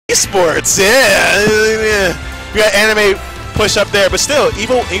Esports, yeah. You got anime push up there, but still,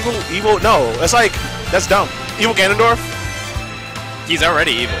 evil. No, that's dumb. Evil Ganondorf. He's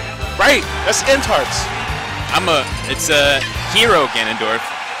already evil. Right. That's N-Tarps. It's a hero Ganondorf.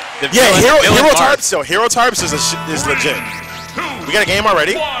 Hero Tarps. So Hero Tarps is legit. We got a game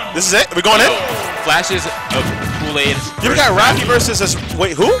already. This is it. Are we going in? Flashes of Kool-Aid. You got Raffi versus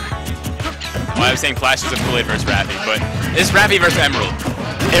wait, who? Well, I was saying Flashes of Kool-Aid versus Raffi, but it's Raffi versus Emerald.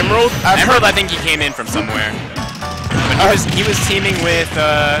 Emerald? Emerald, I think he came in from somewhere. But he was teaming with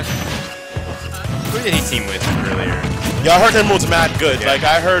who did he team with earlier? Yeah, I heard Emerald's mad good. Yeah. Like,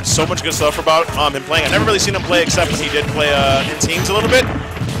 I heard so much good stuff about him playing. I never really seen him play except when he did play in teams a little bit.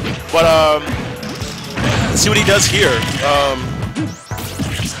 But let's see what he does here.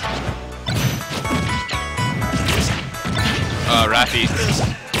 Raffi.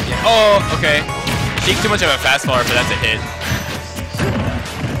 Yeah. Oh, okay. Sheik too much of a fast faller for that to hit.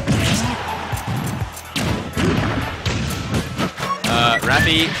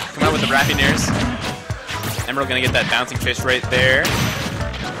 Raffi, come out with the Raffi Nairs. Emerald gonna get that bouncing fish right there.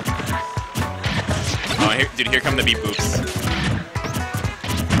 Oh, here come the beep boops.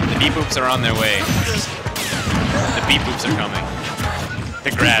 The beep boops are on their way. The beep boops are coming.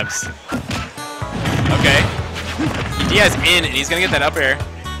 The grabs. Okay. He has in, and he's gonna get that up air.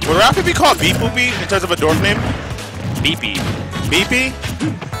 Would Raffi be called Beep Boopy in terms of a dwarf name? Beepy. Beepy?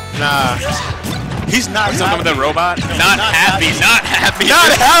 Nah. He's not something with a robot? Not happy. Not happy.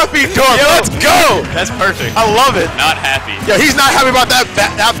 Not happy, dwarf. Yo, let's go. That's perfect. I love it. Not happy. Yeah, he's not happy about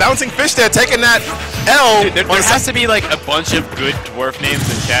that bouncing fish there, taking that L. Dude, there has to be like a bunch of good dwarf names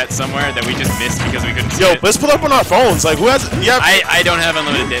in chat somewhere that we just missed because we couldn't see it. Let's pull up on our phones. Like, who has? Yeah. I don't have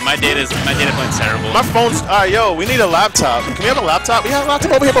unlimited data. My data plan's terrible. My phone's. We need a laptop. Can we have a laptop? We had a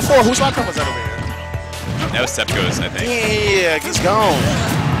laptop over here before. Whose laptop was that over here? That was Sepko's, I think. Yeah, he's gone.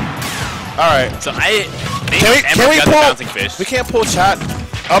 All right. So can we pull? Fish. We can't pull chat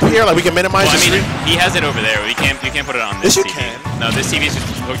up here. Like we can minimize. Well, I mean, he has it over there. You can't put it on this TV. Can. No, this TV is just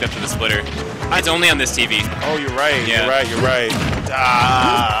hooked up to the splitter. It's only on this TV. Oh, you're right. Yeah. You're right.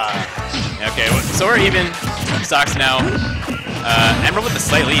 Okay. Well, so we're even stocks now. Emerald with the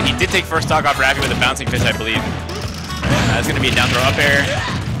slight lead. He did take first stock off Raffi with a bouncing fish, I believe. That's going to be a down throw up air.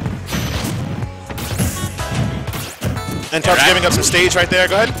 And Tarps giving up some stage right there.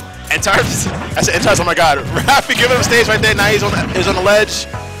 Go ahead. And Tarps. I said Tarps. Oh my God. Raffi giving him stage right there. Now he's on the ledge,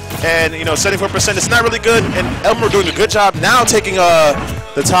 and 74%. It's not really good. And Emerald doing a good job now, taking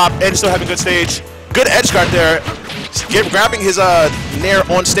the top and still having good stage. Good edge guard there. Grabbing his Nair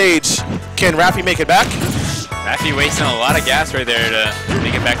on stage. Can Raffi make it back? Raffi wasting a lot of gas right there to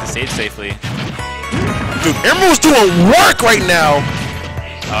make it back to stage safely. Dude, Emerald's doing work right now.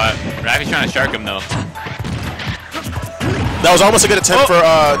 Raffi's trying to shark him though. That was almost a good attempt for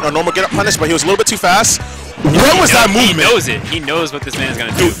a normal get-up punish, but he was a little bit too fast. What was that movement? He knows it. He knows what this man is going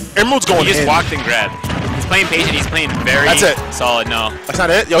to do. Emerald's going in. He just walked and grabbed. He's playing patient. He's playing very solid. No. That's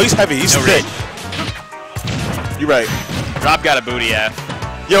not it? Yo, he's heavy. He's thick. You're right. Rob got a booty F.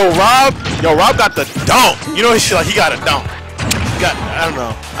 Yo, Rob got the dunk. You know, he got a dunk. I don't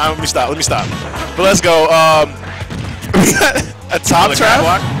know. Let me stop. But let's go. A top trap?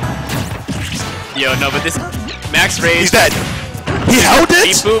 Yo, no, but this max raise. He's dead. He held it?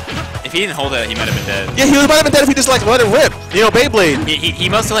 Beep boop. If he didn't hold it, he might have been dead. Yeah, he might have been dead if he just let it rip. Beyblade. He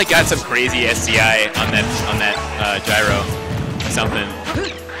must have got some crazy SCI on that gyro or something.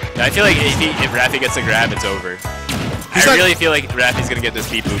 I feel like if Raffi gets the grab, it's over. I really feel like Raffi's gonna get this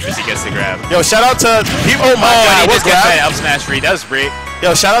beep boop if he gets the grab. Yo, shout out to people. Oh my God, he just got that up smash free. That was great.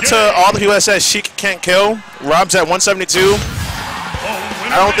 Yo, shout out to all the people that said Sheik can't kill. Rob's at 172.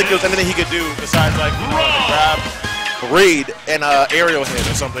 I don't think there's anything he could do besides like grab, read, and aerial hit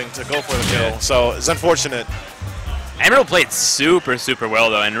or something to go for the kill. So it's unfortunate. Emerald played super well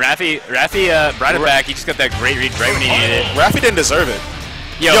though, and Raffi brought it back. He just got that great read right when he needed it. Raffi didn't deserve it.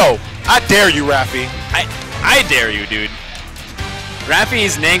 Yo, I dare you, Raffi. I dare you, dude.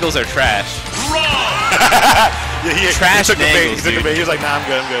 Raffi's Nangles are trash. Yeah, trash he took Nangles, He took the bait. He was like, nah, I'm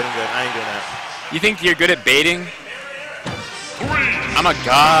good. I ain't doing that. You think you're good at baiting? I'm a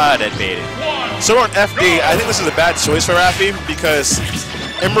god at baiting. So on FD, I think this is a bad choice for Raffi because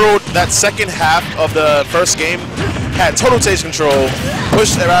Emerald, that second half of the first game, had total stage control,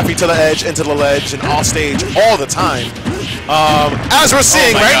 pushed Raffi to the edge, into the ledge, and off stage all the time. As we're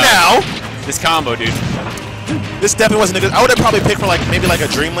seeing now, this combo, dude. This definitely wasn't a good. I would have probably picked for maybe a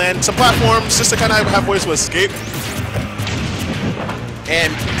Dreamland, some platforms, just to kind of have ways to escape,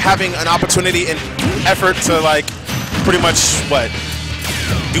 and having an opportunity and effort to pretty much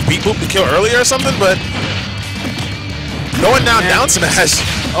do beat boop to kill earlier or something. But Going down smash.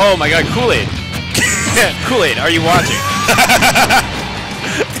 Oh my god, Kool-Aid. Kool-Aid, are you watching?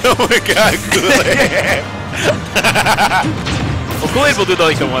 Oh my god, Kool-Aid. Well, Kool-Aid will do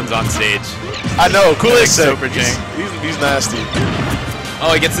like the ones on stage. I know, Kool-Aid's sick. Super Jing. He's nasty.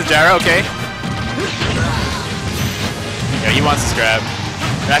 Oh, he gets the gyro, okay. Yeah, he wants to scrap.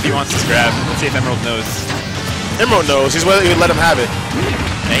 Raffi wants to scrap. Let's see if Emerald knows. Emerald knows. He's whether he let him have it.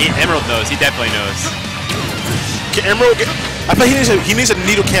 Yeah, Emerald knows. He definitely knows. Can Emerald get, I think he needs to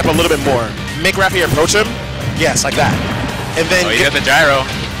needle camp a little bit more. Make Raffi approach him. Yes, like that. And then he got the gyro.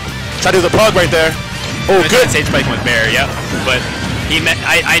 Try to do the pug right there. Oh, good. Stage spike with Bear, yep. But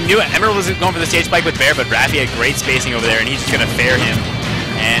I knew Emerald was going for the stage spike with Bear, but Raffi had great spacing over there, and he's just going to fair him.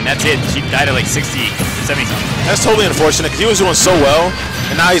 And that's it. She died at like 60, 70 something. That's totally unfortunate because he was doing so well,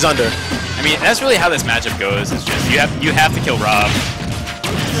 and now he's under. I mean, that's really how this matchup goes. It's just you have to kill Rob.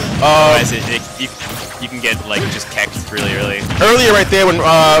 Otherwise, you can get like just kecked really early. Earlier, right there, when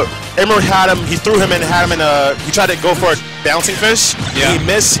Emerald had him, he threw him in, he tried to go for a bouncing fish. Yeah. And he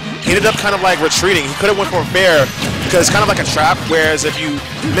missed. He ended up kind of like retreating. He could have went for a fair because it's kind of like a trap. Whereas if you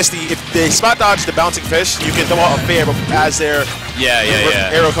miss if they spot dodge the bouncing fish, you can throw out a fair as their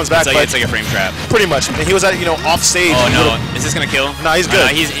arrow comes back. It's like a frame trap. Pretty much. And he was at off stage. Oh no! Is this gonna kill? No, he's good.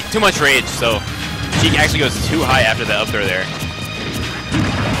 He's too much rage, so Sheik actually goes too high after the up throw there.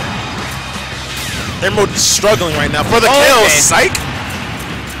 Emerald struggling right now for the kill. Psych.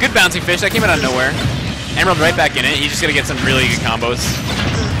 Good bouncing fish. That came out of nowhere. Emerald right back in it. He's just gonna get some really good combos.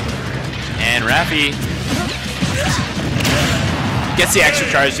 And Raffi gets the extra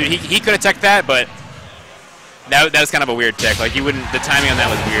charge, dude. He could have teched that, but that was kind of a weird tech. Like he wouldn't. The timing on that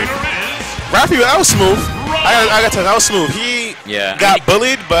was weird. Raffi, that was smooth. I got to tell you, that was smooth. He got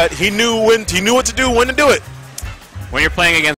bullied, but he knew what to do, when to do it. When you're playing against